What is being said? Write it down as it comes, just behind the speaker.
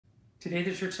Today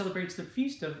the church celebrates the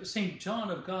feast of St.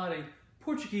 John of God, a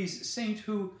Portuguese saint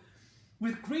who,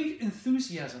 with great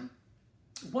enthusiasm,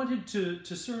 wanted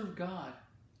to serve God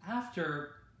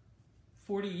after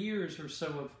 40 years or so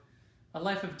of a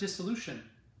life of dissolution.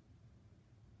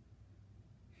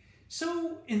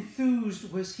 So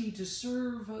enthused was he to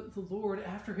serve the Lord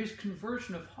after his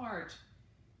conversion of heart,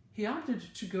 he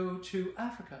opted to go to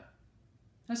Africa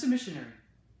as a missionary,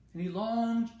 and he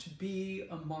longed to be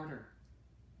a martyr.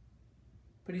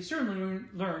 But he certainly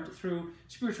learned through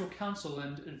spiritual counsel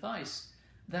and advice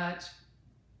that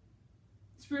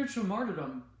spiritual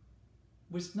martyrdom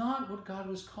was not what God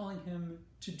was calling him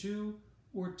to do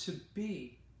or to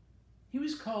be. He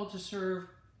was called to serve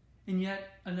in yet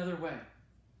another way.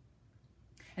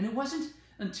 And it wasn't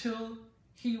until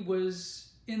he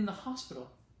was in the hospital,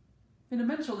 in a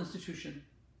mental institution,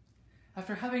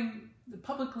 after having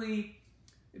publicly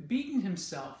beaten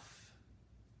himself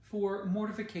for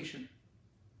mortification,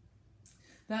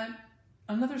 that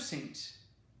another saint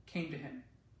came to him,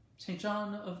 St.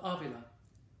 John of Avila,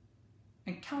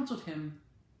 and counseled him,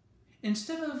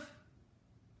 instead of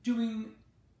doing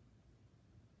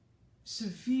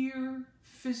severe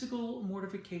physical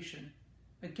mortification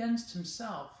against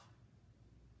himself,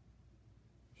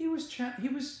 he was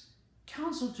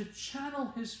counseled to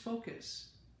channel his focus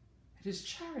and his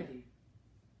charity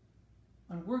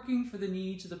on working for the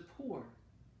needs of the poor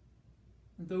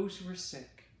and those who were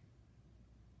sick.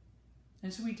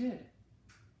 And so he did.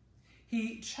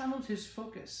 He channeled his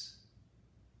focus.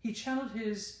 He channeled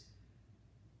his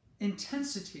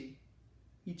intensity.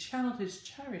 He channeled his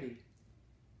charity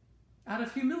out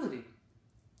of humility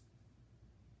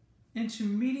into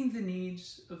meeting the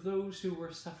needs of those who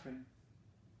were suffering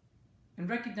and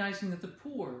recognizing that the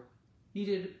poor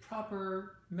needed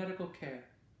proper medical care.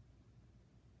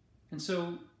 And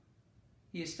so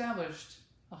he established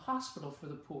a hospital for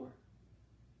the poor,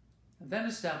 and then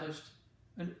established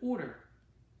an order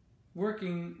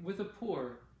working with the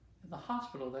poor in the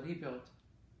hospital that he built.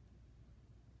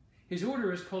 His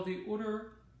order is called the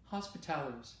Order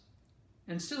Hospitalis,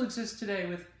 and still exists today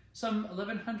with some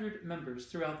 1,100 members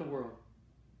throughout the world.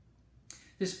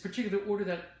 This particular order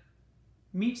that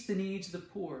meets the needs of the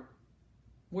poor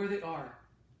where they are,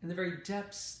 in the very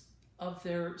depths of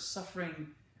their suffering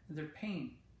and their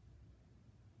pain,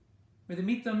 where they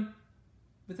meet them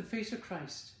with the face of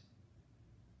Christ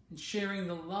and sharing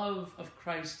the love of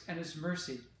Christ and his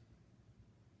mercy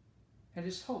and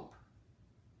his hope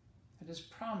and his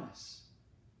promise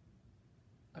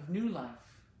of new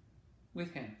life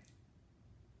with him.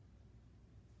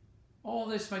 All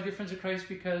this, my dear friends of Christ,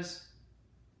 because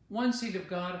one saint of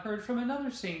God heard from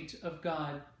another saint of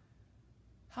God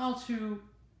how to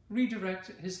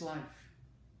redirect his life.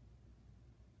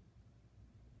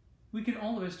 We can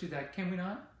all of us do that, can we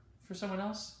not? For someone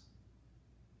else?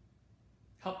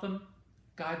 Help them,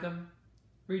 guide them,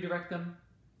 redirect them,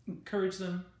 encourage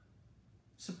them,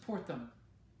 support them,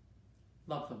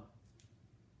 love them.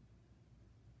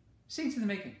 Saints in the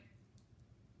making.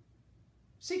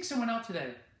 Seek someone out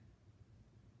today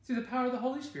through the power of the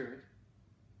Holy Spirit,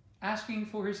 asking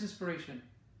for his inspiration.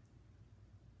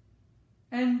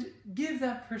 And give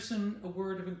that person a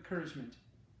word of encouragement.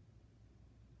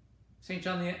 St.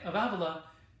 John of Avila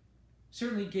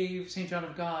certainly gave St. John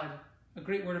of God a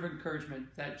great word of encouragement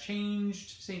that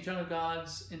changed St. John of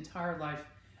God's entire life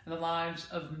and the lives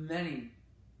of many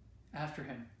after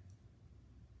him.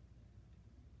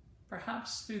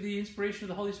 Perhaps through the inspiration of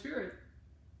the Holy Spirit,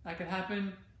 that could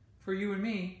happen for you and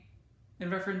me in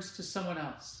reference to someone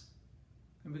else.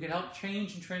 And we can help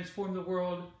change and transform the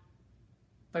world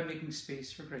by making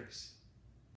space for grace.